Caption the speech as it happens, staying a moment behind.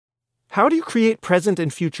How do you create present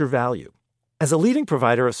and future value? As a leading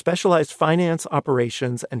provider of specialized finance,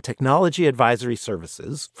 operations, and technology advisory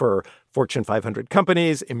services for Fortune 500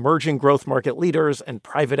 companies, emerging growth market leaders, and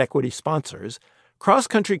private equity sponsors,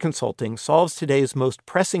 Cross-Country Consulting solves today's most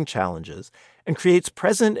pressing challenges and creates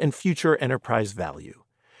present and future enterprise value.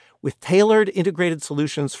 With tailored integrated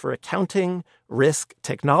solutions for accounting, risk,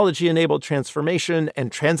 technology-enabled transformation,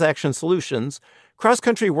 and transaction solutions,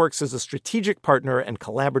 Cross-Country works as a strategic partner and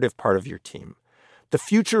collaborative part of your team. The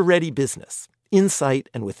future-ready business, insight,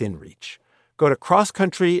 and within reach. Go to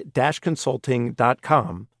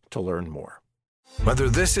crosscountry-consulting.com to learn more. Whether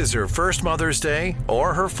this is her first Mother's Day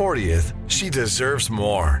or her 40th, she deserves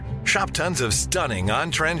more. Shop tons of stunning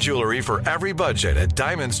on-trend jewelry for every budget at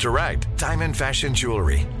Diamonds Direct. Diamond fashion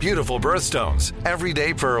jewelry, beautiful birthstones,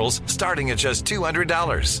 everyday pearls starting at just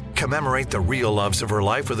 $200. Commemorate the real loves of her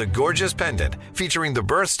life with a gorgeous pendant featuring the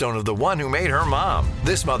birthstone of the one who made her mom.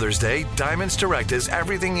 This Mother's Day, Diamonds Direct is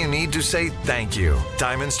everything you need to say thank you.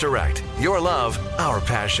 Diamonds Direct, your love, our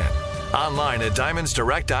passion. Online at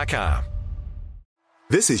diamondsdirect.com.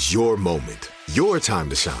 This is your moment, your time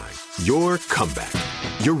to shine, your comeback.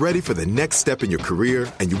 You're ready for the next step in your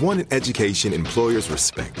career, and you want an education employers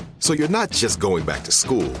respect. So you're not just going back to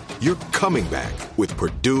school, you're coming back with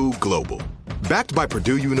Purdue Global. Backed by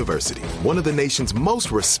Purdue University, one of the nation's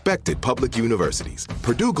most respected public universities,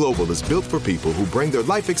 Purdue Global is built for people who bring their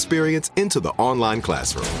life experience into the online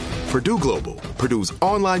classroom. Purdue Global, Purdue's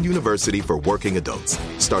online university for working adults.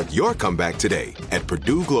 Start your comeback today at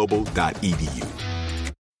purdueglobal.edu.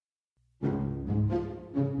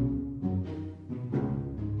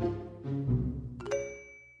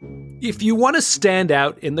 If you want to stand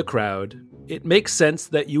out in the crowd, it makes sense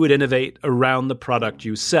that you would innovate around the product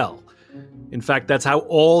you sell. In fact, that's how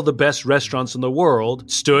all the best restaurants in the world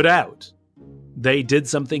stood out. They did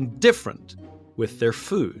something different with their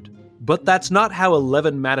food. But that's not how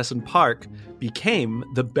 11 Madison Park became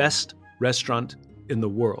the best restaurant in the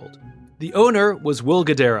world. The owner was Will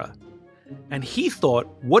Guidara, and he thought,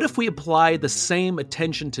 what if we apply the same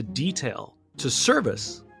attention to detail, to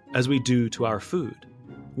service, as we do to our food?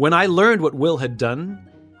 When I learned what Will had done,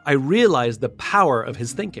 I realized the power of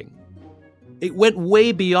his thinking. It went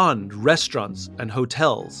way beyond restaurants and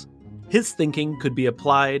hotels. His thinking could be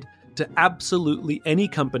applied to absolutely any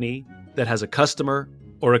company that has a customer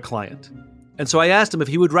or a client. And so I asked him if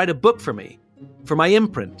he would write a book for me, for my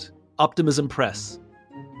imprint, Optimism Press.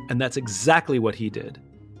 And that's exactly what he did.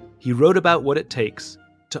 He wrote about what it takes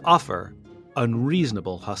to offer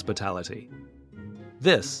unreasonable hospitality.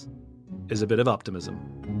 This is a bit of optimism.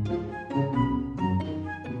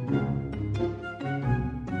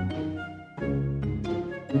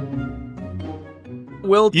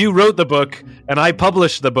 Well, you wrote the book, and I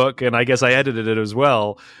published the book, and I guess I edited it as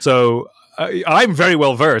well. So I'm very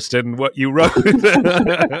well versed in what you wrote.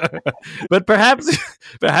 But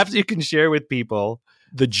perhaps you can share with people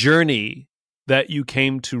the journey that you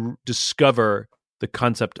came to discover the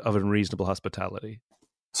concept of unreasonable hospitality.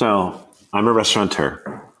 So I'm a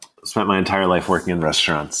restaurateur. Spent my entire life working in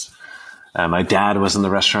restaurants. My dad was in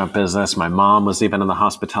the restaurant business. My mom was even in the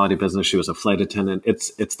hospitality business. She was a flight attendant.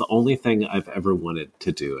 It's the only thing I've ever wanted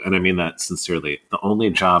to do. And I mean that sincerely. The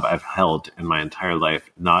only job I've held in my entire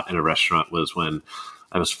life, not in a restaurant, was when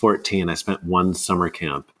I was 14. I spent one summer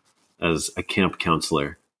camp as a camp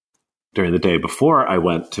counselor during the day before I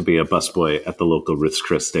went to be a busboy at the local Ruth's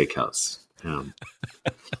Chris Steakhouse.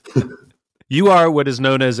 You are what is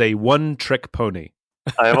known as a one-trick pony.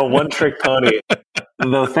 I am a one-trick pony,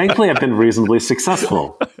 though thankfully I've been reasonably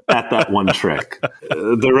successful at that one trick.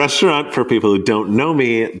 The restaurant, for people who don't know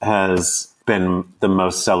me, has been the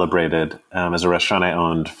most celebrated as a restaurant I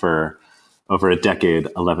owned for over a decade,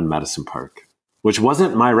 11 Madison Park, which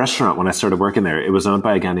wasn't my restaurant when I started working there. It was owned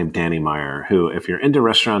by a guy named Danny Meyer, who, if you're into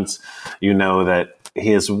restaurants, you know that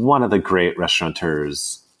he is one of the great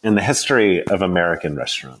restaurateurs in the history of American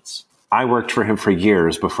restaurants. I worked for him for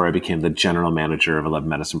years before I became the general manager of 11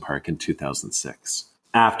 Madison Park in 2006.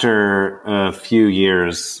 After a few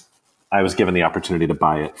years, I was given the opportunity to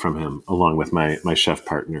buy it from him, along with my chef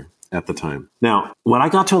partner at the time. Now, when I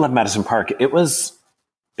got to 11 Madison Park, it was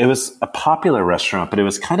a popular restaurant, but it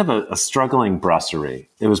was kind of a struggling brasserie.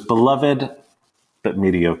 It was beloved, but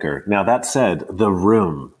mediocre. Now, that said, the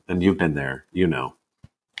room, and you've been there, you know,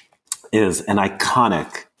 is an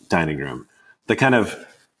iconic dining room. The kind of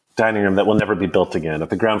dining room that will never be built again, at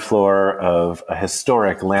the ground floor of a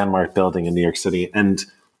historic landmark building in New York City. And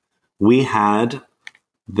we had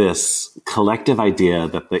this collective idea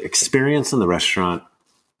that the experience in the restaurant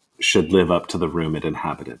should live up to the room it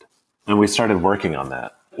inhabited. And we started working on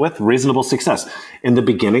that with reasonable success. In the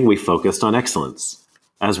beginning, we focused on excellence.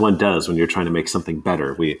 as one does when you're trying to make something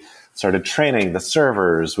better. We started training the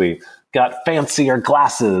servers. We got fancier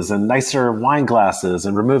glasses and nicer wine glasses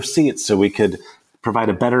and removed seats so we could provide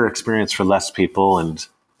a better experience for less people. And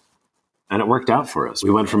it worked out for us.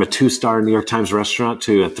 We went from a 2-star New York Times restaurant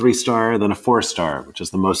to a 3-star, then a 4-star, which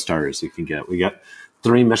is the most stars you can get. We got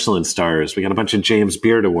 3 Michelin stars. We got a bunch of James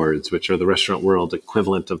Beard Awards, which are the restaurant world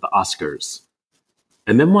equivalent of the Oscars.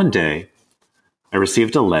 And then one day, I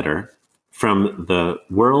received a letter from the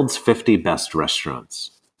world's 50 best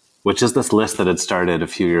restaurants, which is this list that had started a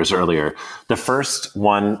few years earlier, the first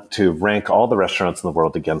one to rank all the restaurants in the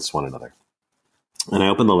world against one another. And I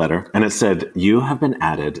opened the letter, and it said, "You have been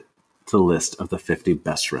added to the list of the 50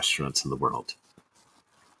 best restaurants in the world.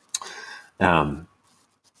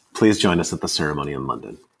 Please join us at the ceremony in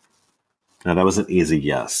London." Now, that was an easy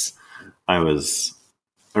yes. I was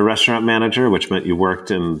a restaurant manager, which meant you worked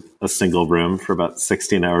in a single room for about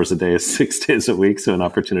 16 hours a day, 6 days a week. So an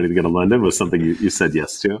opportunity to go to London was something you said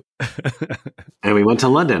yes to. And we went to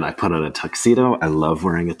London. I put on a tuxedo. I love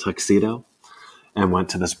wearing a tuxedo. And went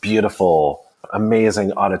to this beautiful,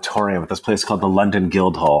 amazing auditorium at this place called the London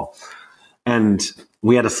Guildhall. And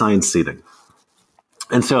we had assigned seating.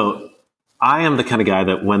 And so I am the kind of guy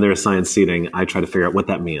that when they're assigned seating, I try to figure out what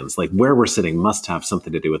that means. Like where we're sitting must have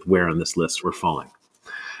something to do with where on this list we're falling.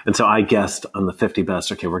 And so I guessed on the 50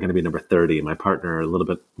 best, okay, we're going to be number 30. My partner, a little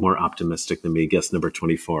bit more optimistic than me, guessed number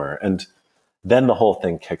 24. And then the whole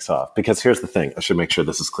thing kicks off. Because here's the thing. I should make sure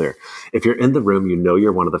this is clear. If you're in the room, you know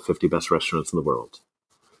you're one of the 50 best restaurants in the world.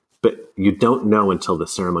 But you don't know until the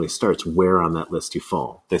ceremony starts where on that list you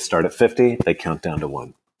fall. They start at 50. They count down to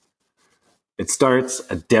 1. It starts,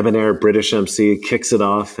 a debonair British MC kicks it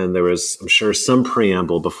off, and there was, I'm sure, some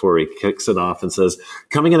preamble before he kicks it off and says,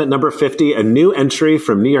 "Coming in at number 50, a new entry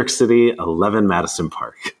from New York City, 11 Madison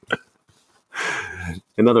Park."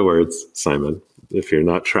 In other words, Simon, if you're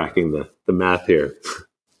not tracking the math here,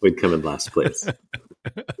 we'd come in last place.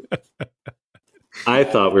 I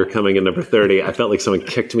thought we were coming in number 30. I felt like someone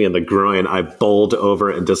kicked me in the groin. I bowled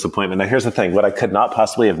over in disappointment. Now, here's the thing. What I could not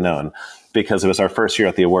possibly have known, because it was our first year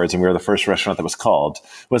at the awards and we were the first restaurant that was called,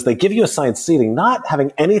 was they give you assigned seating, not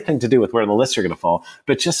having anything to do with where on the list you're going to fall,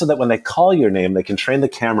 but just so that when they call your name, they can train the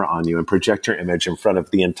camera on you and project your image in front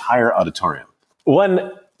of the entire auditorium.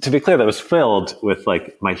 One, to be clear, that was filled with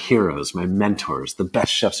like my heroes, my mentors, the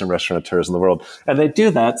best chefs and restaurateurs in the world. And they do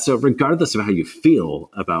that so regardless of how you feel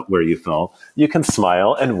about where you fell, you can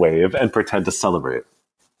smile and wave and pretend to celebrate.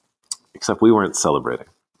 Except we weren't celebrating.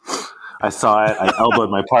 I saw it. I elbowed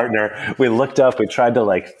my partner. We looked up. We tried to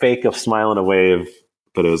like fake a smile and a wave,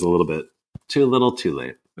 but it was a little bit too little, too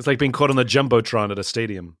late. It's like being caught on the Jumbotron at a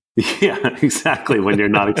stadium. Yeah, exactly. When you're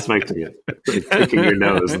not expecting it. Like picking your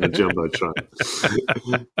nose in the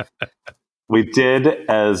Jumbotron. We did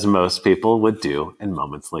as most people would do in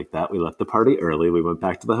moments like that. We left the party early. We went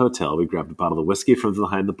back to the hotel. We grabbed a bottle of whiskey from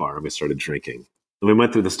behind the bar and we started drinking. And we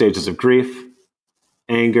went through the stages of grief,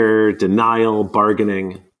 anger, denial,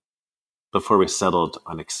 bargaining, before we settled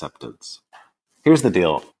on acceptance. Here's the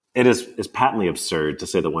deal. It is patently absurd to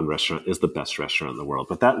say that one restaurant is the best restaurant in the world,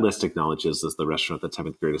 but that list acknowledges as the restaurant that's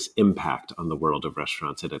having the greatest impact on the world of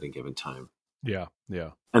restaurants at any given time. Yeah,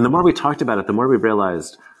 yeah. And the more we talked about it, the more we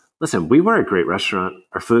realized, listen, we were a great restaurant.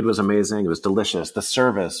 Our food was amazing. It was delicious. The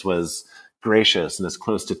service was gracious and as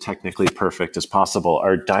close to technically perfect as possible.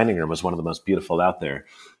 Our dining room was one of the most beautiful out there.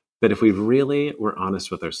 But if we really were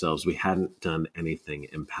honest with ourselves, we hadn't done anything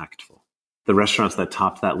impactful. The restaurants that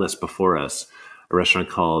topped that list before us, a restaurant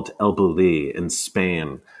called El Bulli in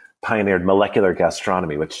Spain, pioneered molecular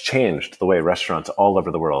gastronomy, which changed the way restaurants all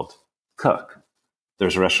over the world cook.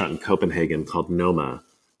 There's a restaurant in Copenhagen called Noma,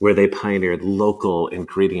 where they pioneered local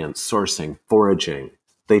ingredient sourcing, foraging.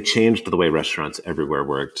 They changed the way restaurants everywhere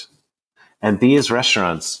worked. And these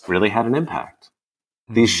restaurants really had an impact.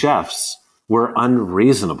 These chefs were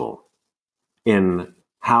unreasonable in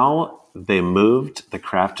how they moved the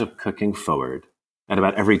craft of cooking forward and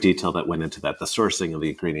about every detail that went into that, the sourcing of the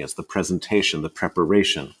ingredients, the presentation, the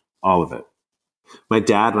preparation, all of it. My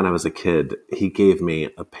dad, when I was a kid, he gave me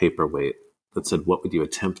a paperweight that said, "What would you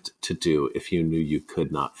attempt to do if you knew you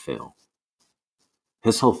could not fail?"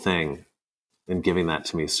 His whole thing in giving that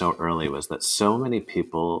to me so early was that so many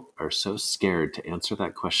people are so scared to answer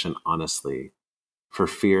that question honestly for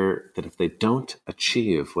fear that if they don't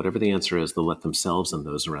achieve whatever the answer is, they'll let themselves and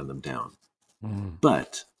those around them down.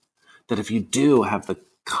 But that if you do have the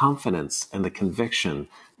confidence and the conviction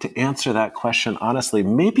to answer that question honestly,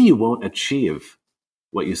 maybe you won't achieve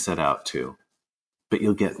what you set out to, but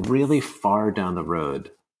you'll get really far down the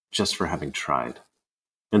road just for having tried.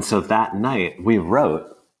 And so that night we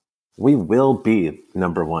wrote, "We will be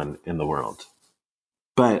number one in the world."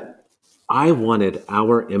 But I wanted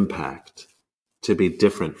our impact to be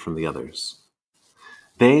different from the others.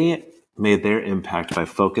 They made their impact by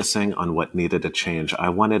focusing on what needed to change. I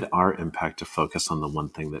wanted our impact to focus on the one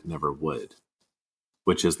thing that never would,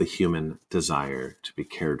 which is the human desire to be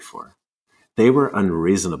cared for. They were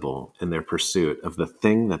unreasonable in their pursuit of the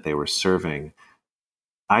thing that they were serving.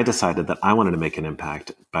 I decided that I wanted to make an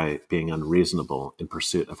impact by being unreasonable in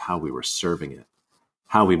pursuit of how we were serving it,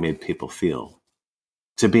 how we made people feel.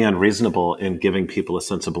 To be unreasonable in giving people a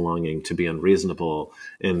sense of belonging, to be unreasonable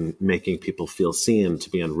in making people feel seen, to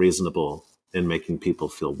be unreasonable in making people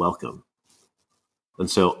feel welcome.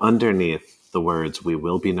 And so underneath the words, "we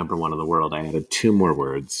will be number one in the world," I added two more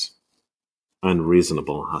words,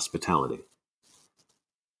 "unreasonable hospitality,"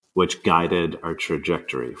 which guided our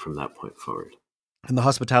trajectory from that point forward. In the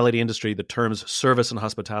hospitality industry, the terms service and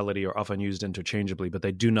hospitality are often used interchangeably, but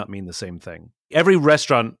they do not mean the same thing. Every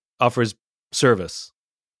restaurant offers service.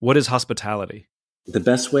 What is hospitality? The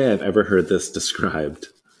best way I've ever heard this described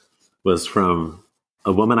was from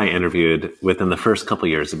a woman I interviewed within the first couple of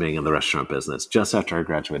years of being in the restaurant business, just after I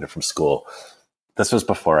graduated from school. This was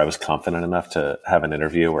before I was confident enough to have an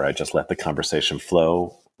interview where I just let the conversation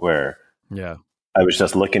flow, where I was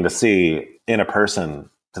just looking to see in a person,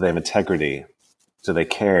 do they have integrity? Do they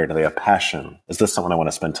care? Do they have passion? Is this someone I want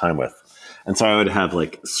to spend time with? And so I would have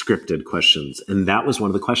like scripted questions. And that was one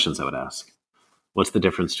of the questions I would ask. What's the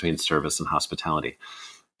difference between service and hospitality?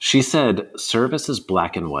 She said, service is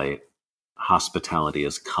black and white. Hospitality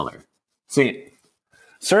is color. See,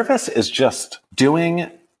 service is just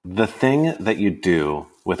doing the thing that you do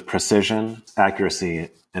with precision, accuracy,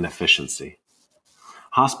 and efficiency.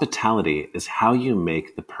 Hospitality is how you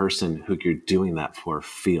make the person who you're doing that for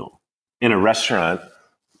feel. In a restaurant,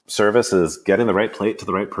 service is getting the right plate to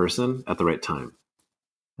the right person at the right time.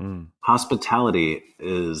 Hospitality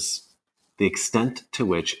is the extent to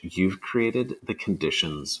which you've created the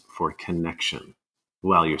conditions for connection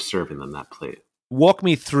while you're serving them that plate. Walk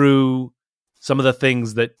me through some of the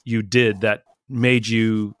things that you did that made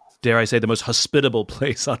you, dare I say, the most hospitable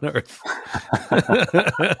place on earth.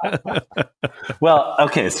 Well,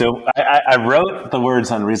 okay, so I wrote the words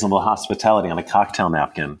unreasonable hospitality on a cocktail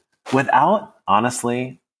napkin without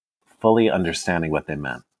honestly fully understanding what they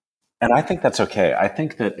meant. And I think that's okay. I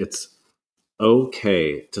think that it's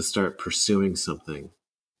okay to start pursuing something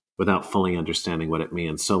without fully understanding what it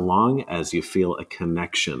means, so long as you feel a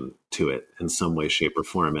connection to it in some way, shape, or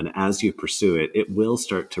form. And as you pursue it, it will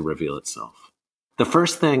start to reveal itself. The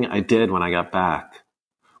first thing I did when I got back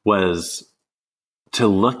was to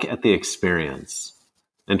look at the experience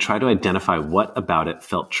and try to identify what about it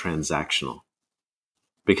felt transactional.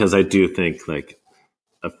 Because I do think like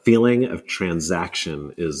a feeling of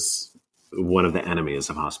transaction is one of the enemies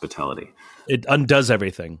of hospitality. It undoes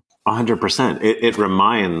everything. 100%. It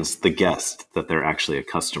reminds the guest that they're actually a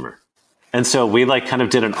customer. And so we like kind of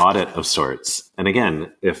did an audit of sorts. And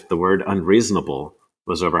again, if the word unreasonable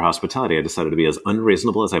was over hospitality, I decided to be as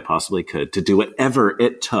unreasonable as I possibly could to do whatever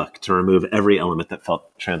it took to remove every element that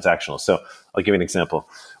felt transactional. So I'll give you an example.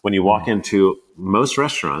 When you walk into most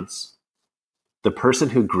restaurants, the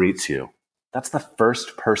person who greets you, that's the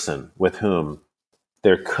first person with whom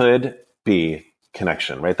there could be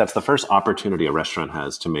connection, right? That's the first opportunity a restaurant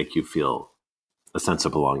has to make you feel a sense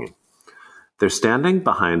of belonging. They're standing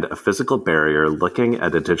behind a physical barrier, looking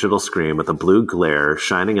at a digital screen with a blue glare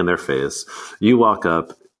shining in their face. You walk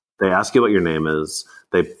up, they ask you what your name is,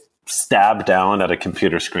 they stab down at a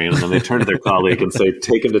computer screen, and then they turn to their colleague and say,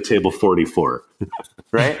 take him to table 44,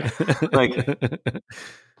 right? Like,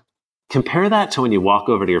 compare that to when you walk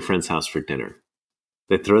over to your friend's house for dinner.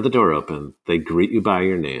 They throw the door open, they greet you by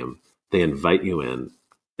your name, they invite you in,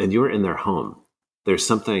 and you're in their home. There's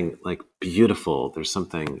something like beautiful, there's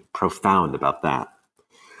something profound about that.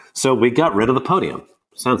 So we got rid of the podium.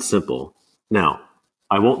 Sounds simple. Now,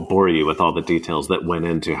 I won't bore you with all the details that went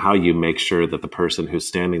into how you make sure that the person who's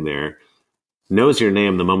standing there knows your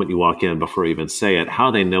name the moment you walk in before you even say it,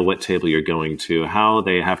 how they know what table you're going to, how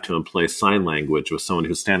they have to employ sign language with someone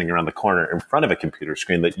who's standing around the corner in front of a computer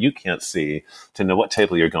screen that you can't see to know what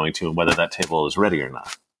table you're going to and whether that table is ready or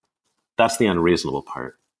not. That's the unreasonable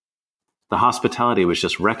part. The hospitality was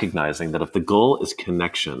just recognizing that if the goal is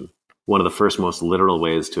connection, one of the first most literal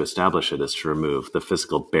ways to establish it is to remove the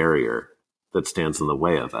physical barrier that stands in the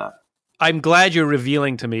way of that. I'm glad you're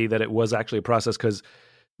revealing to me that it was actually a process, because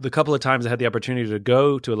the couple of times I had the opportunity to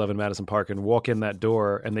go to 11 Madison Park and walk in that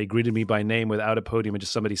door and they greeted me by name without a podium and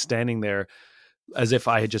just somebody standing there as if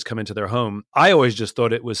I had just come into their home, I always just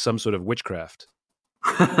thought it was some sort of witchcraft.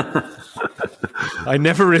 I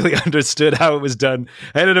never really understood how it was done.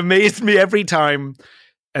 And it amazed me every time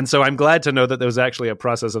And so I'm glad to know that there was actually a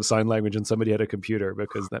process of sign language and somebody had a computer,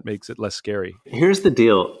 because that makes it less scary. Here's the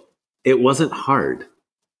deal. It wasn't hard.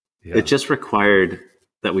 Yeah. It just required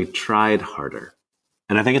that we tried harder.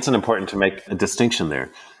 And I think it's important to make a distinction there.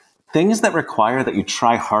 Things that require that you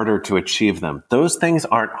try harder to achieve them, those things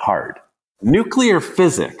aren't hard. Nuclear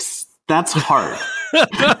physics, that's hard.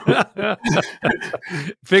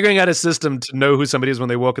 Figuring out a system to know who somebody is when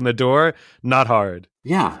they walk in the door, not hard.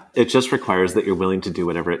 Yeah, it just requires that you're willing to do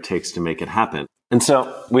whatever it takes to make it happen. And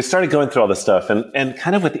so we started going through all this stuff, and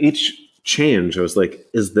kind of with each change, I was like,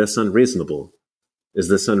 is this unreasonable? Is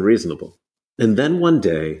this unreasonable? And then one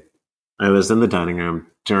day, I was in the dining room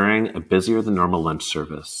during a busier than normal lunch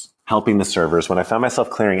service, helping the servers, when I found myself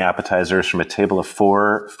clearing appetizers from a table of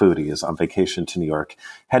 4 foodies on vacation to New York,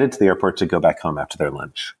 headed to the airport to go back home after their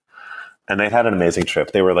lunch. And they'd had an amazing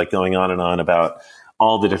trip. They were like going on and on about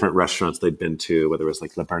all the different restaurants they'd been to, whether it was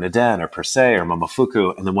like La Bernardin or Per Se or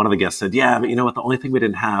Momofuku. And then one of the guests said, yeah, but you know what? The only thing we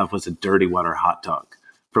didn't have was a dirty water hot dog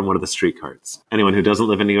from one of the street carts. Anyone who doesn't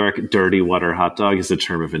live in New York, dirty water hot dog is a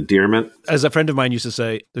term of endearment. As a friend of mine used to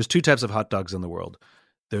say, there's 2 types of hot dogs in the world.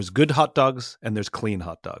 There's good hot dogs and there's clean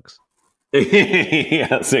hot dogs.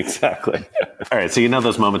 Yes, exactly. All right. So you know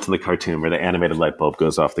those moments in the cartoon where the animated light bulb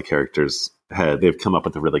goes off the character's head. They've come up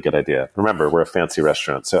with a really good idea. Remember, we're a fancy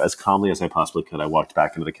restaurant. So as calmly as I possibly could, I walked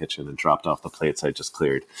back into the kitchen and dropped off the plates I just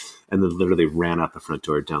cleared, and then literally ran out the front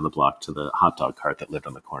door down the block to the hot dog cart that lived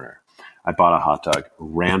on the corner. I bought a hot dog,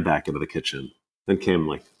 ran back into the kitchen. Then came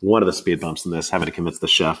like one of the speed bumps in this, having to convince the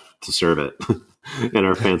chef to serve it in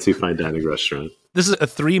our fancy fine dining restaurant. This is a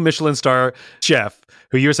 3 Michelin star chef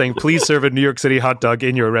who you're saying, please serve a New York City hot dog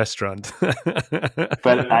in your restaurant.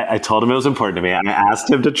 But I told him it was important to me. I asked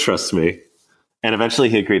him to trust me. And eventually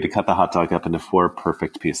he agreed to cut the hot dog up into 4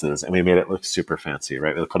 perfect pieces. And we made it look super fancy,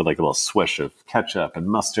 right? We put like a little swish of ketchup and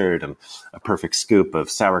mustard and a perfect scoop of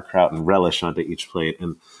sauerkraut and relish onto each plate.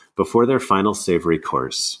 And before their final savory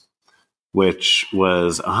course, which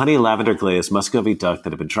was a honey lavender glazed Muscovy duck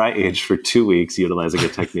that had been dry aged for 2 weeks, utilizing a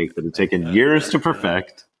technique that had taken years to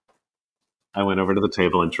perfect, I went over to the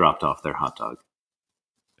table and dropped off their hot dog.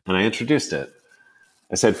 And I introduced it.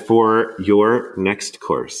 I said, for your next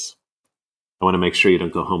course, I want to make sure you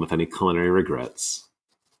don't go home with any culinary regrets.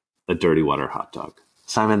 A dirty water hot dog.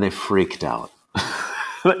 Simon, they freaked out.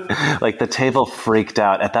 Like the table freaked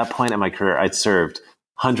out. At that point in my career, I'd served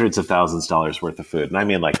hundreds of thousands of dollars worth of food. And I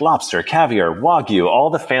mean like lobster, caviar, Wagyu,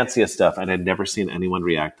 all the fanciest stuff. And I'd never seen anyone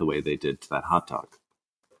react the way they did to that hot dog.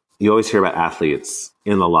 You always hear about athletes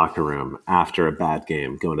in the locker room after a bad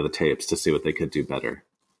game going to the tapes to see what they could do better.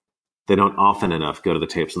 They don't often enough go to the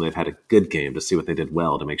tapes when they've had a good game to see what they did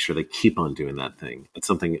well, to make sure they keep on doing that thing. It's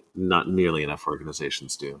something not nearly enough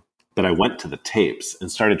organizations do. But I went to the tapes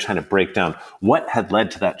and started trying to break down what had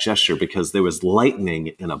led to that gesture, because there was lightning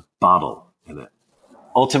in a bottle in it.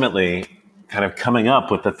 Ultimately, kind of coming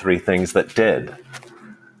up with the 3 things that did.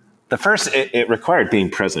 The first, it required being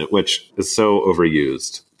present, which is so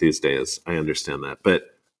overused these days. I understand that. But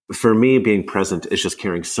for me, being present is just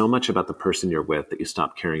caring so much about the person you're with that you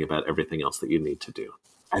stop caring about everything else that you need to do.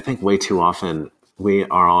 I think way too often we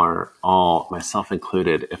are all, myself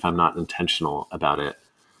included, if I'm not intentional about it,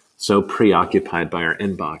 so preoccupied by our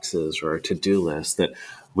inboxes or our to-do list that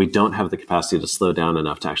we don't have the capacity to slow down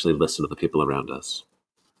enough to actually listen to the people around us.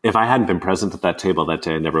 If I hadn't been present at that table that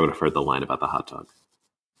day, I never would have heard the line about the hot dog.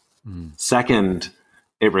 Second,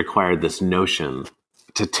 it required this notion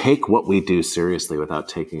to take what we do seriously without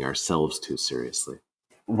taking ourselves too seriously.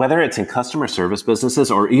 Whether it's in customer service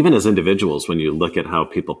businesses or even as individuals, when you look at how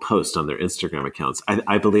people post on their Instagram accounts,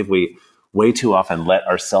 I believe we way too often let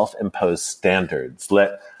our self-imposed standards,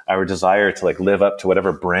 let our desire to like live up to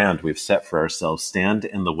whatever brand we've set for ourselves stand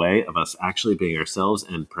in the way of us actually being ourselves,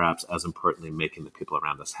 and perhaps as importantly, making the people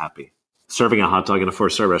around us happy. Serving a hot dog in a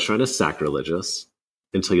 4-star restaurant is sacrilegious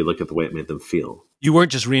until you look at the way it made them feel. You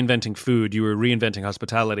weren't just reinventing food, you were reinventing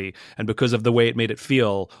hospitality. And because of the way it made it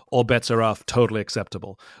feel, all bets are off, totally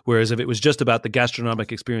acceptable. Whereas if it was just about the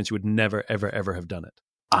gastronomic experience, you would never, ever, ever have done it.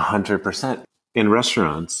 100%. In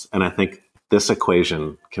restaurants, and I think this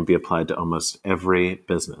equation can be applied to almost every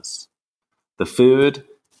business. The food,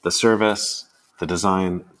 the service, the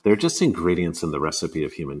design, they're just ingredients in the recipe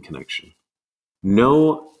of human connection.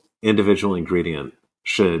 No individual ingredient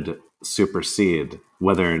should supersede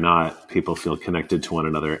whether or not people feel connected to one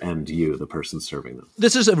another and you, the person serving them.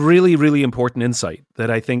 This is a really, really important insight that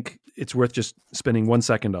I think it's worth just spending 1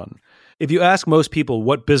 second on. If you ask most people,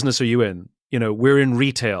 what business are you in? You know, we're in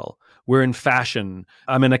retail. We're in fashion.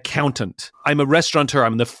 I'm an accountant. I'm a restaurateur.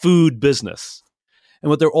 I'm in the food business. And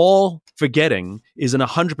what they're all forgetting is in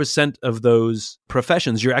 100% of those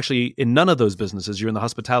professions, you're actually in none of those businesses. You're in the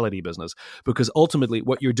hospitality business, because ultimately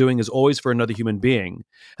what you're doing is always for another human being.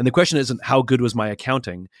 And the question isn't how good was my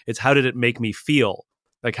accounting? It's how did it make me feel?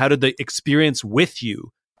 Like, how did the experience with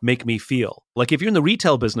you make me feel? Like, if you're in the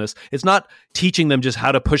retail business, it's not teaching them just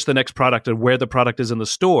how to push the next product and where the product is in the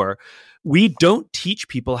store. We don't teach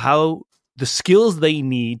people how the skills they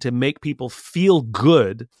need to make people feel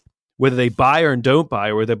good, whether they buy or don't buy,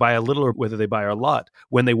 or whether they buy a little or whether they buy a lot,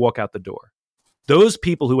 when they walk out the door. Those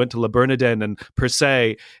people who went to Le Bernardin and Per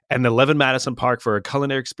Se and 11 Madison Park for a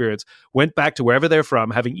culinary experience went back to wherever they're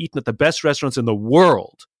from, having eaten at the best restaurants in the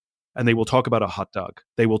world, and they will talk about a hot dog.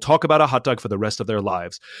 They will talk about a hot dog for the rest of their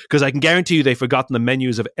lives, because I can guarantee you they've forgotten the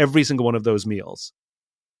menus of every single one of those meals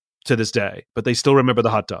to this day, but they still remember the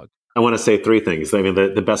hot dog. I want to say three things. I mean,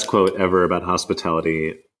 the best quote ever about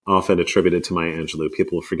hospitality, often attributed to Maya Angelou: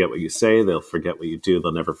 people will forget what you say, they'll forget what you do,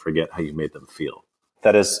 they'll never forget how you made them feel.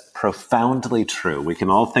 That is profoundly true. We can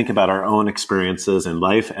all think about our own experiences in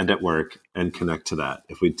life and at work and connect to that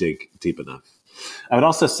if we dig deep enough. I would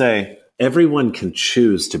also say everyone can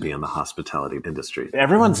choose to be in the hospitality industry.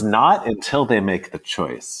 Everyone's not until they make the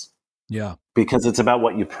choice. Yeah. Because it's about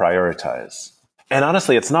what you prioritize. And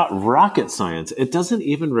honestly, it's not rocket science. It doesn't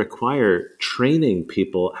even require training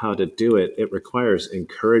people how to do it. It requires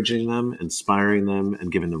encouraging them, inspiring them,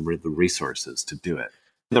 and giving them the resources to do it.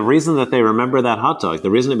 The reason that they remember that hot dog,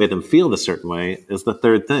 the reason it made them feel a certain way, is the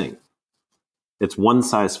third thing. It's one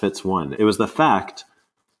size fits one. It was the fact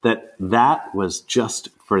that that was just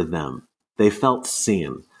for them. They felt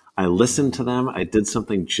seen. I listened to them. I did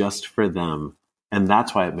something just for them. And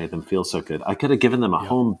that's why it made them feel so good. I could have given them a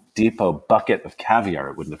Home Depot bucket of caviar.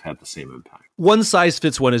 It wouldn't have had the same impact. One size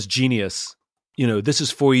fits one is genius. You know, this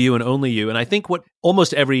is for you and only you. And I think what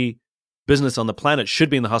almost every business on the planet should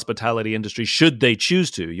be in the hospitality industry, should they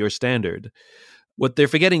choose to, your standard. What they're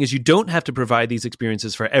forgetting is you don't have to provide these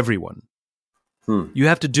experiences for everyone. You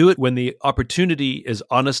have to do it when the opportunity is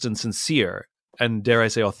honest and sincere, and dare I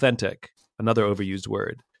say authentic, another overused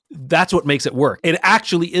word. That's what makes it work. It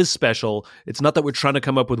actually is special. It's not that we're trying to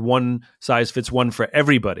come up with one size fits one for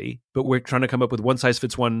everybody, but we're trying to come up with one size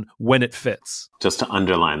fits one when it fits. Just to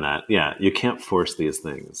underline that, yeah, you can't force these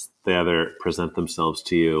things. They either present themselves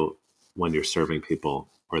to you when you're serving people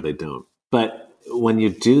or they don't. But when you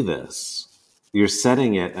do this, you're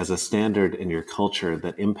setting it as a standard in your culture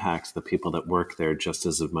that impacts the people that work there just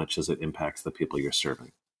as much as it impacts the people you're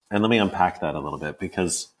serving. And let me unpack that a little bit,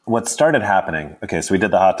 because what started happening, okay, so we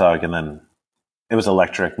did the hot dog and then it was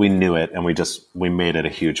electric. We knew it, and we made it a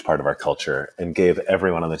huge part of our culture and gave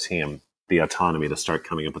everyone on the team the autonomy to start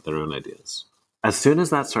coming up with their own ideas. As soon as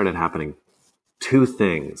that started happening, two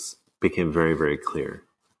things became very, very clear.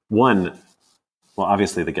 One, well,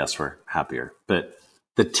 obviously the guests were happier, but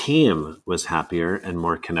the team was happier and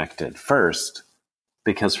more connected. First,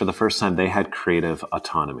 because for the first time, they had creative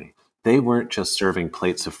autonomy. They weren't just serving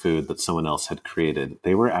plates of food that someone else had created.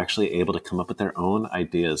 They were actually able to come up with their own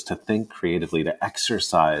ideas, to think creatively, to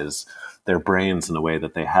exercise their brains in a way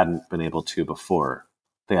that they hadn't been able to before.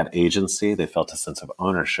 They had agency. They felt a sense of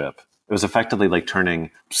ownership. It was effectively like turning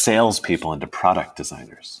salespeople into product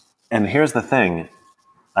designers. And here's the thing.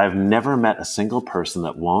 I've never met a single person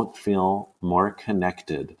that won't feel more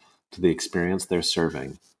connected to the experience they're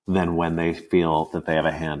serving than when they feel that they have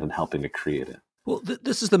a hand in helping to create it. Well,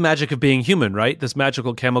 this is the magic of being human, right? This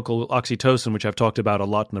magical chemical oxytocin, which I've talked about a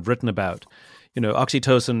lot and have written about. You know,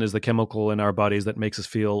 oxytocin is the chemical in our bodies that makes us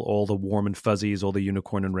feel all the warm and fuzzies, all the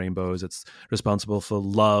unicorn and rainbows. It's responsible for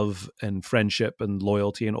love and friendship and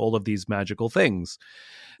loyalty and all of these magical things.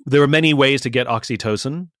 There are many ways to get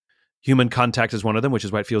oxytocin. Human contact is one of them, which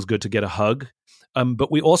is why it feels good to get a hug.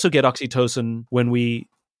 But we also get oxytocin when we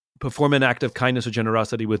perform an act of kindness or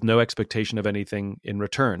generosity with no expectation of anything in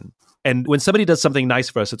return. And when somebody does something nice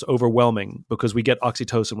for us, it's overwhelming because we get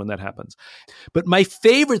oxytocin when that happens. But my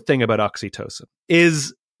favorite thing about oxytocin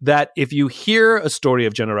is that if you hear a story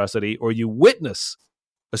of generosity or you witness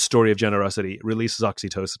a story of generosity, it releases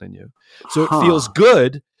oxytocin in you. So it feels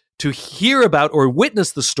good to hear about or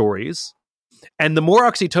witness the stories. And the more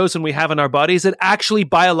oxytocin we have in our bodies, it actually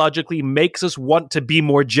biologically makes us want to be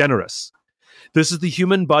more generous. This is the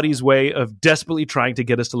human body's way of desperately trying to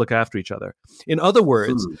get us to look after each other. In other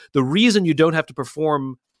words, the reason you don't have to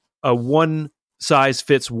perform a one size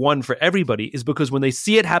fits one for everybody is because when they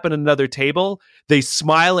see it happen at another table, they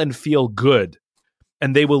smile and feel good.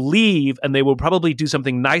 And they will leave and they will probably do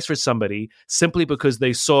something nice for somebody simply because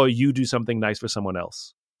they saw you do something nice for someone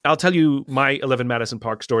else. I'll tell you my 11 Madison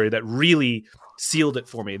Park story that really sealed it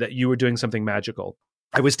for me, that you were doing something magical.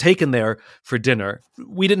 I was taken there for dinner.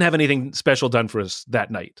 We didn't have anything special done for us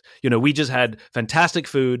that night. We just had fantastic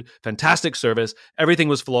food, fantastic service. Everything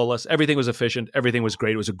was flawless. Everything was efficient. Everything was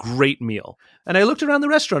great. It was a great meal. And I looked around the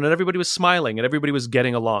restaurant and everybody was smiling and everybody was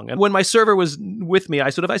getting along. And when my server was with me, I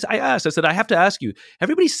said, I have to ask you,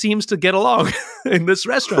 everybody seems to get along in this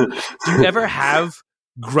restaurant. Do you ever have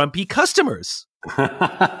grumpy customers?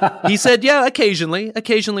 He said, yeah, occasionally.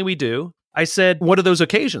 Occasionally we do. I said, what are those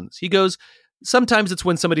occasions? He goes, sometimes it's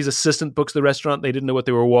when somebody's assistant books the restaurant. They didn't know what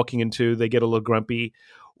they were walking into. They get a little grumpy.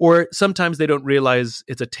 Or sometimes they don't realize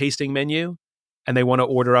it's a tasting menu and they want to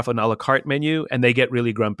order off an a la carte menu and they get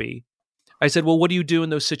really grumpy. I said, well, what do you do in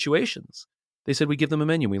those situations? They said, we give them a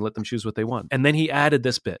menu. We let them choose what they want. And then he added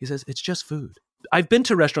this bit. He says, it's just food. I've been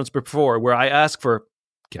to restaurants before where I ask for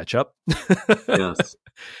ketchup. Yes.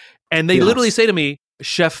 And they literally say to me,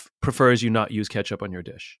 chef prefers you not use ketchup on your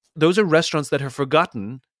dish. Those are restaurants that have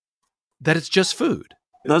forgotten that it's just food.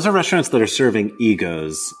 Those are restaurants that are serving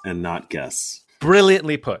egos and not guests.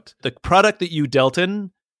 Brilliantly put. The product that you dealt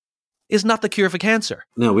in is not the cure for cancer.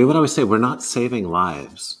 No, we would always say we're not saving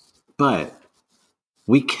lives, but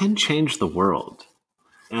we can change the world.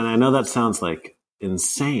 And I know that sounds like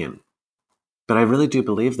insane, but I really do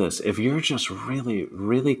believe this. If you're just really,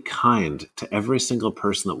 really kind to every single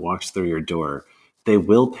person that walks through your door, they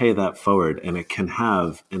will pay that forward, and it can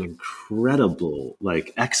have an incredible,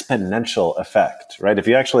 exponential effect, right? If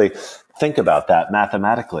you actually think about that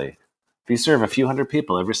mathematically, if you serve a few hundred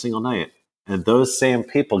people every single night, and those same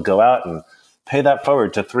people go out and pay that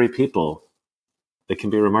forward to 3 people, it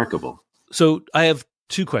can be remarkable. So I have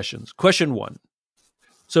 2 questions. Question 1.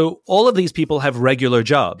 So all of these people have regular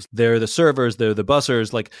jobs. They're the servers, they're the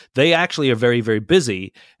bussers, they actually are very, very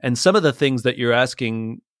busy. And some of the things that you're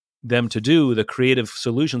asking them to do, the creative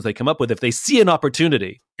solutions they come up with, if they see an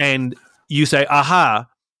opportunity and you say, aha,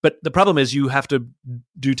 but the problem is you have to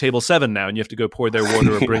do table 7 now and you have to go pour their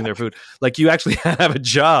water or bring their food. You actually have a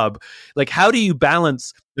job. How do you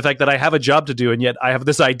balance the fact that I have a job to do and yet I have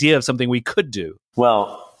this idea of something we could do?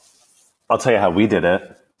 Well, I'll tell you how we did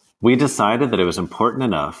it. We decided that it was important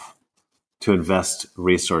enough to invest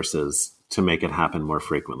resources to make it happen more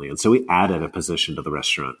frequently. And so we added a position to the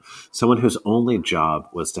restaurant, someone whose only job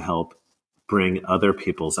was to help bring other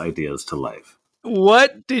people's ideas to life.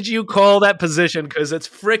 What did you call that position? Because it's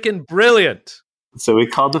freaking brilliant. So we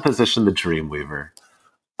called the position the Dream Weaver.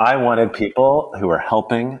 I wanted people who were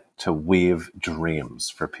helping to weave dreams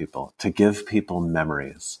for people, to give people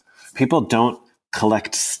memories. People don't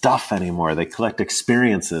collect stuff anymore. They collect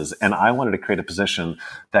experiences. And I wanted to create a position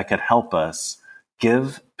that could help us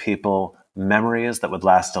give people memories that would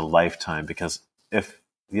last a lifetime, because if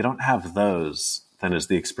you don't have those, then is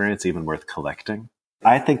the experience even worth collecting?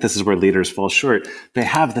 I think this is where leaders fall short. They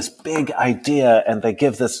have this big idea and they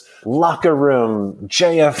give this locker room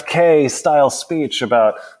JFK style speech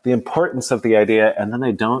about the importance of the idea, and then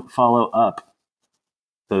they don't follow up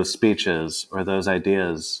those speeches or those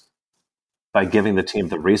ideas by giving the team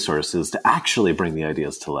the resources to actually bring the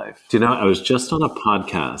ideas to life. Do you know, I was just on a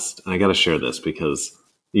podcast, and I got to share this because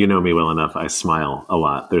you know me well enough. I smile a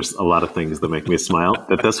lot. There's a lot of things that make me smile,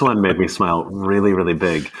 but this one made me smile really, really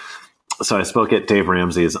big. So I spoke at Dave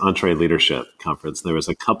Ramsey's Entree Leadership Conference. There was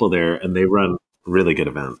a couple there, and they run a really good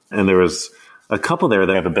event. And there was a couple there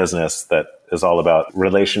that have a business that is all about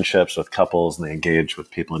relationships with couples, and they engage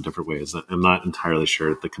with people in different ways. I'm not entirely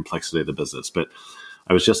sure the complexity of the business, but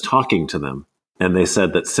I was just talking to them, and they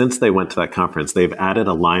said that since they went to that conference, they've added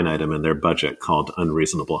a line item in their budget called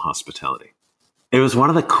Unreasonable Hospitality. It was one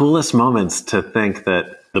of the coolest moments to think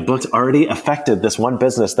that the book's already affected this one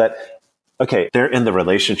business that, okay, they're in the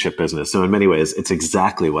relationship business. So in many ways, it's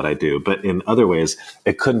exactly what I do. But in other ways,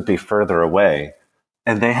 it couldn't be further away.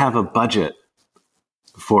 And they have a budget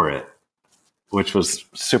for it, which was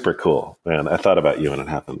super cool. Man, I thought about you when it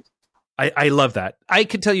happened. I love that. I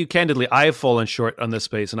can tell you candidly, I have fallen short on this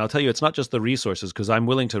space. And I'll tell you, it's not just the resources, because I'm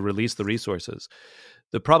willing to release the resources.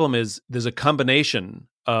 The problem is there's a combination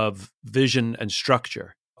of vision and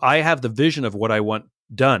structure. I have the vision of what I want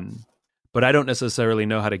done, but I don't necessarily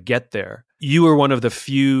know how to get there. You are one of the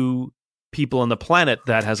few people on the planet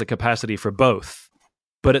that has a capacity for both.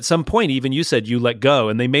 But at some point, even you said you let go,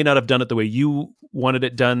 and they may not have done it the way you wanted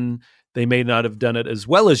it done. They may not have done it as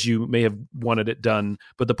well as you may have wanted it done.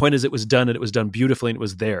 But the point is, it was done, and it was done beautifully, and it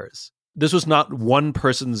was theirs. This was not one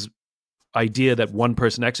person's idea that one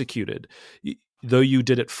person executed. Though you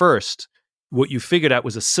did it first, what you figured out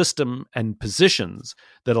was a system and positions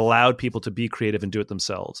that allowed people to be creative and do it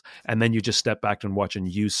themselves. And then you just stepped back and watched,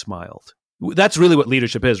 and you smiled. That's really what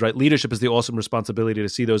leadership is, right? Leadership is the awesome responsibility to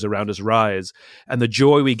see those around us rise. And the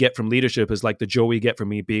joy we get from leadership is like the joy we get from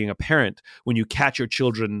me being a parent. When you catch your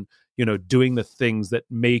children, doing the things that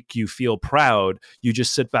make you feel proud, you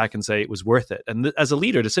just sit back and say it was worth it. And as a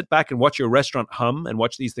leader, to sit back and watch your restaurant hum and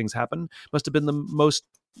watch these things happen must have been the most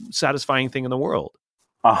satisfying thing in the world.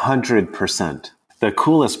 100%. The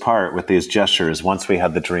coolest part with these gestures, once we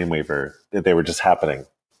had the Dreamweaver, they were just happening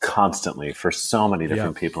constantly for so many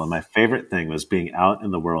different people. And my favorite thing was being out in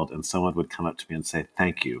the world and someone would come up to me and say,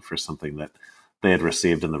 thank you for something that they had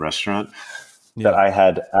received in the restaurant that I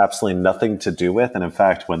had absolutely nothing to do with. And in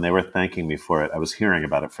fact, when they were thanking me for it, I was hearing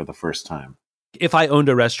about it for the first time. If I owned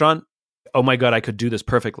a restaurant, oh my God, I could do this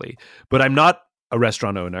perfectly. But I'm not a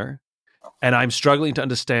restaurant owner. And I'm struggling to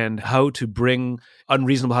understand how to bring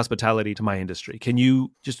unreasonable hospitality to my industry. Can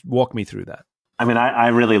you just walk me through that? I mean, I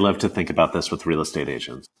really love to think about this with real estate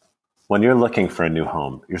agents. When you're looking for a new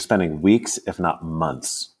home, you're spending weeks, if not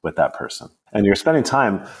months, with that person. And you're spending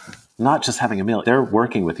time not just having a meal. They're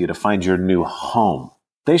working with you to find your new home.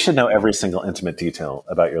 They should know every single intimate detail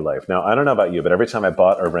about your life. Now, I don't know about you, but every time I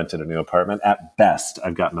bought or rented a new apartment, at best,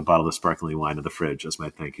 I've gotten a bottle of sparkling wine in the fridge as my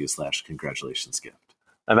thank you / congratulations gift.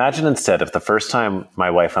 Imagine instead if the first time my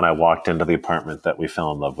wife and I walked into the apartment that we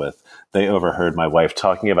fell in love with, they overheard my wife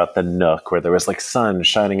talking about the nook where there was like sun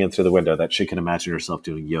shining in through the window that she can imagine herself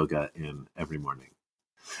doing yoga in every morning.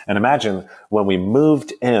 And imagine when we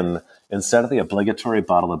moved in, instead of the obligatory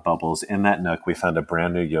bottle of bubbles, in that nook, we found a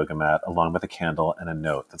brand new yoga mat along with a candle and a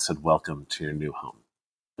note that said, welcome to your new home.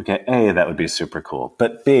 Okay, A, that would be super cool.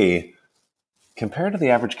 But B, compared to the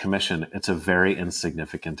average commission, it's a very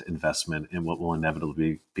insignificant investment in what will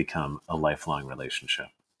inevitably become a lifelong relationship.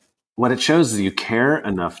 What it shows is you care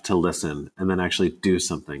enough to listen and then actually do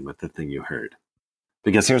something with the thing you heard.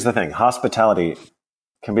 Because here's the thing, hospitality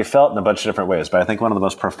can be felt in a bunch of different ways, but I think one of the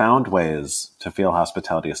most profound ways to feel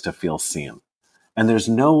hospitality is to feel seen. And there's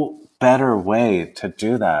no better way to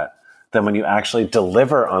do that than when you actually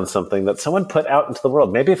deliver on something that someone put out into the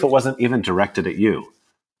world. Maybe if it wasn't even directed at you.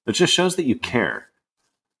 It just shows that you care.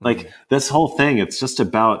 Like this whole thing, it's just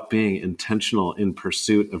about being intentional in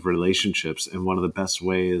pursuit of relationships. And one of the best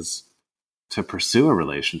ways to pursue a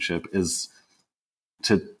relationship is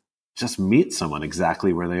to just meet someone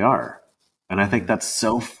exactly where they are. And I think that's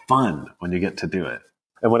so fun when you get to do it.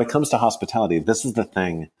 And when it comes to hospitality, this is the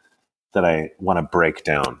thing that I want to break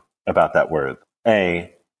down about that word.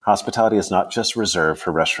 A, hospitality is not just reserved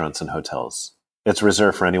for restaurants and hotels. It's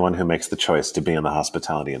reserved for anyone who makes the choice to be in the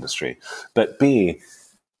hospitality industry. But B,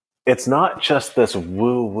 it's not just this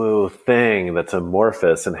woo-woo thing that's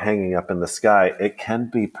amorphous and hanging up in the sky. It can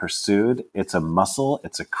be pursued. It's a muscle.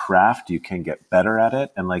 It's a craft. You can get better at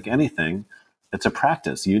it. And like anything, it's a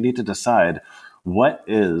practice. You need to decide what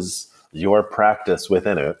is your practice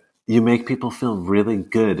within it. You make people feel really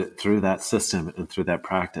good through that system and through that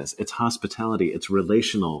practice. It's hospitality. It's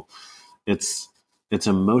relational. It's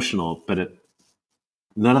emotional, but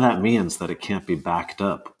none of that means that it can't be backed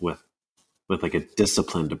up with like a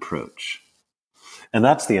disciplined approach. And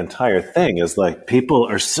that's the entire thing, is like people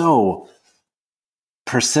are so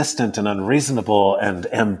persistent and unreasonable and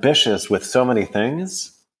ambitious with so many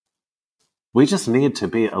things. We just need to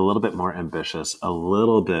be a little bit more ambitious, a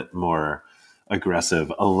little bit more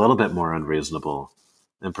aggressive, a little bit more unreasonable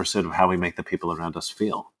in pursuit of how we make the people around us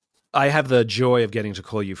feel. I have the joy of getting to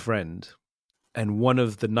call you friend. And one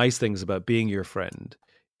of the nice things about being your friend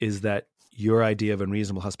is that your idea of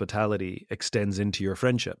unreasonable hospitality extends into your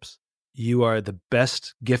friendships. You are the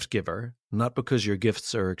best gift giver, not because your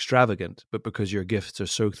gifts are extravagant, but because your gifts are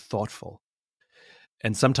so thoughtful.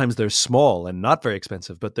 And sometimes they're small and not very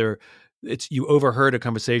expensive, but you overheard a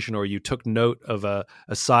conversation or you took note of a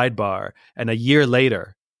sidebar, and a year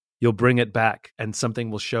later, you'll bring it back and something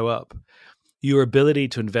will show up. Your ability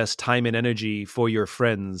to invest time and energy for your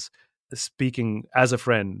friends, speaking as a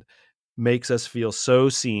friend, makes us feel so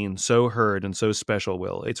seen, so heard, and so special,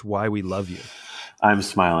 Will. It's why we love you. I'm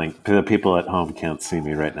smiling. The people at home can't see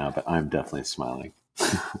me right now, but I'm definitely smiling.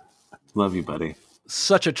 Love you, buddy.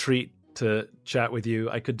 Such a treat to chat with you.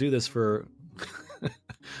 I could do this for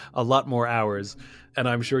a lot more hours, and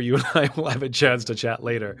I'm sure you and I will have a chance to chat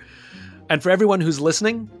later. And for everyone who's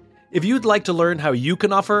listening, if you'd like to learn how you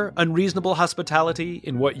can offer unreasonable hospitality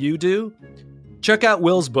in what you do, check out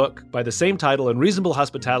Will's book by the same title, Unreasonable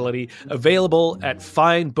Hospitality, available at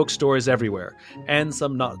fine bookstores everywhere, and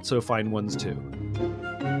some not-so-fine ones too.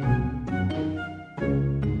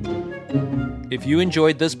 If you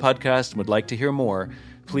enjoyed this podcast and would like to hear more,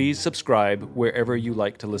 please subscribe wherever you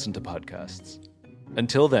like to listen to podcasts.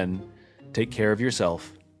 Until then, take care of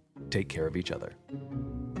yourself, take care of each other.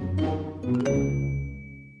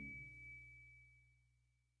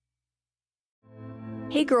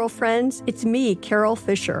 Hey girlfriends, it's me, Carol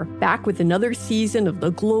Fisher, back with another season of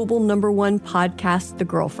the global #1 podcast, The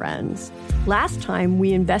Girlfriends. Last time,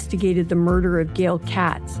 we investigated the murder of Gail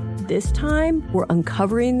Katz. This time, we're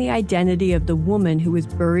uncovering the identity of the woman who was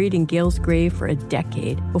buried in Gail's grave for a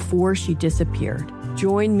decade before she disappeared.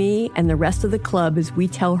 Join me and the rest of the club as we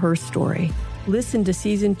tell her story. Listen to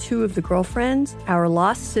Season 2 of The Girlfriends, Our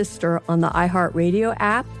Lost Sister on the iHeartRadio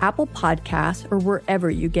app, Apple Podcasts, or wherever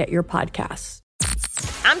you get your podcasts.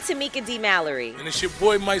 I'm Tamika D. Mallory. And it's your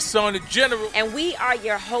boy, my son, the General. And we are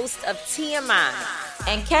your hosts of TMI.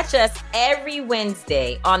 And catch us every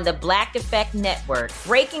Wednesday on the Black Effect Network,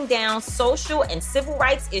 breaking down social and civil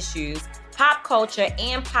rights issues, pop culture,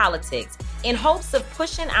 and politics in hopes of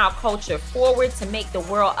pushing our culture forward to make the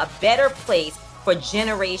world a better place for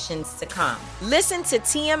generations to come. Listen to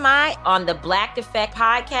TMI on the Black Effect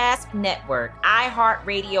Podcast Network,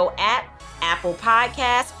 iHeartRadio app, Apple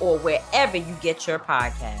Podcasts, or wherever you get your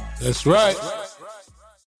podcasts. That's right.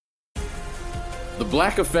 The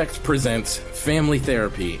Black Effect presents Family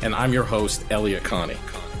Therapy, and I'm your host, Elliot Connie.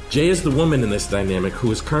 Jay is the woman in this dynamic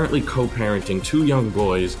who is currently co-parenting 2 young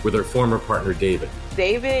boys with her former partner, David.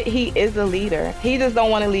 David, he is a leader. He just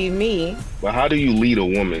don't want to leave me. But how do you lead a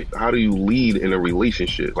woman? How do you lead in a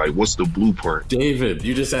relationship? Like, what's the blueprint? David,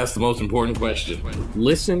 you just asked the most important question.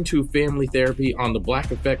 Listen to Family Therapy on the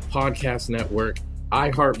Black Effect Podcast Network,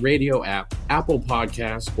 iHeartRadio app, Apple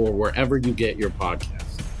Podcasts, or wherever you get your podcasts.